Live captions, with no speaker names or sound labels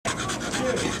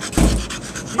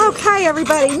Hi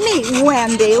everybody, meet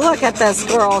Wendy. Look at this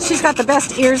girl. She's got the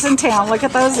best ears in town. Look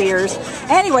at those ears.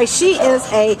 Anyway, she is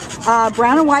a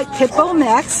brown and white pit bull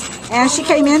mix, and she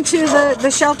came into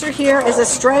the shelter here as a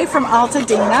stray from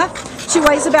Altadena. She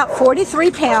weighs about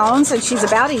 43 pounds and she's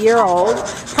about a year old.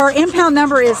 Her impound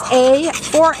number is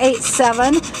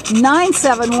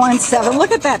A4879717.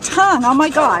 Look at that tongue. Oh my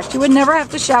gosh, you would never have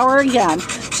to shower again.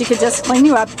 She could just clean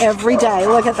you up every day.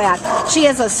 Look at that. She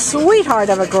is a sweetheart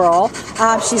of a girl.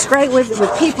 She's great with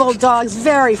people, dogs,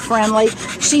 very friendly.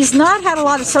 She's not had a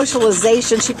lot of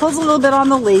socialization. She pulls a little bit on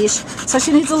the leash, so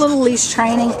she needs a little leash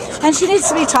training, and she needs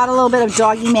to be taught a little bit of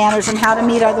doggy manners and how to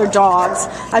meet other dogs.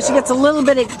 She gets a little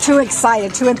bit too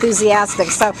excited, too enthusiastic.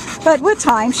 But with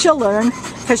time, she'll learn,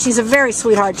 because she's a very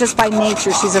sweetheart just by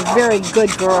nature. She's a very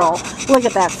good girl. Look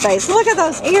at that face. Look at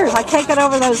those ears. I can't get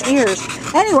over those ears.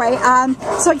 Anyway,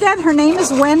 so again, her name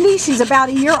is Wendy. She's about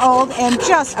a year old and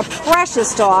just a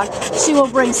precious dog. She will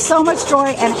bring so much joy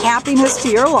and happiness to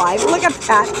your life. Look at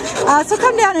that. So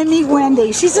come down and meet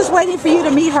Wendy. She's just waiting for you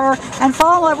to meet her and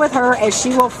fall in love with her, as she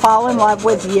will fall in love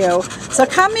with you. So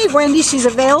come meet Wendy. She's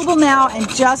available now and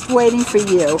just waiting for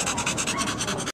you.